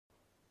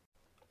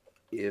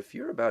If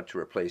you're about to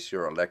replace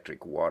your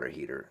electric water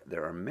heater,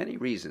 there are many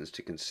reasons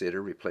to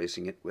consider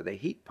replacing it with a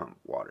heat pump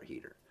water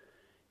heater.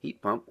 Heat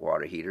pump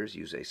water heaters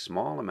use a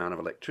small amount of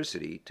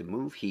electricity to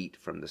move heat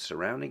from the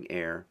surrounding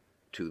air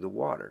to the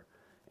water,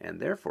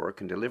 and therefore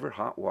can deliver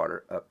hot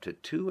water up to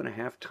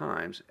 2.5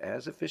 times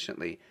as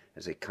efficiently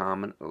as a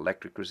common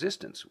electric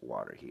resistance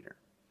water heater.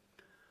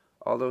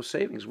 Although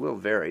savings will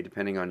vary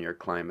depending on your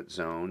climate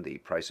zone, the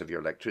price of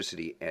your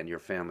electricity, and your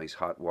family's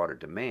hot water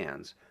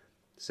demands,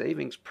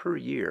 savings per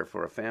year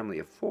for a family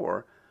of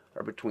 4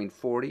 are between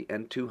 $40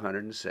 and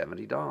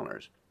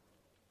 $270,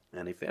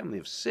 and a family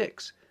of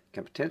 6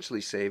 can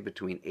potentially save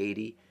between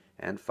 $80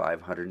 and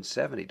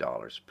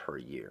 $570 per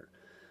year.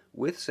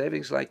 With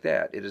savings like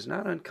that, it is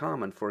not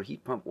uncommon for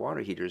heat pump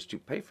water heaters to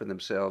pay for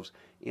themselves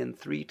in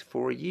 3 to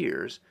 4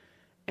 years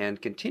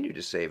and continue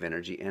to save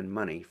energy and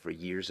money for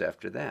years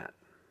after that.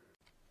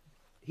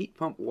 Heat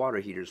pump water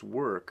heaters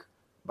work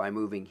by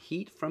moving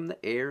heat from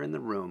the air in the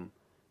room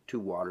to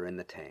water in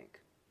the tank.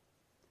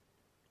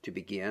 To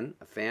begin,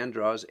 a fan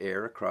draws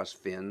air across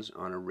fins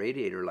on a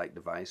radiator-like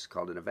device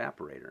called an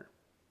evaporator.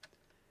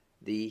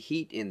 The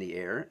heat in the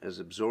air is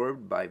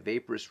absorbed by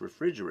vaporous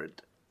refrigerant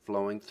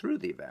flowing through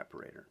the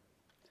evaporator.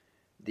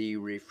 The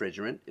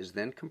refrigerant is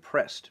then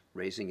compressed,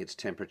 raising its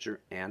temperature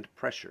and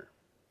pressure.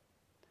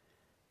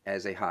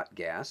 As a hot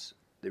gas,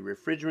 the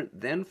refrigerant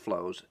then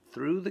flows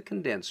through the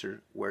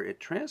condenser where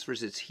it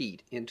transfers its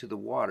heat into the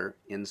water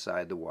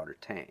inside the water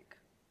tank.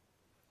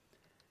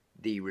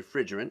 The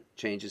refrigerant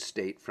changes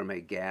state from a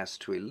gas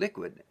to a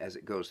liquid as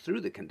it goes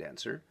through the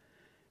condenser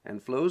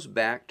and flows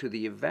back to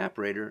the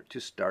evaporator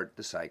to start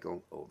the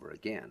cycle over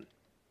again.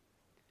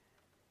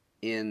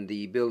 In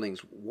the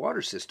building's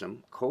water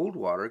system, cold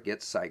water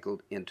gets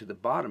cycled into the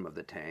bottom of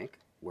the tank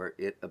where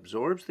it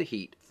absorbs the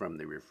heat from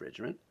the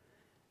refrigerant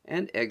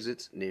and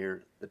exits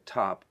near the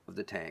top of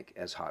the tank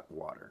as hot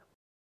water.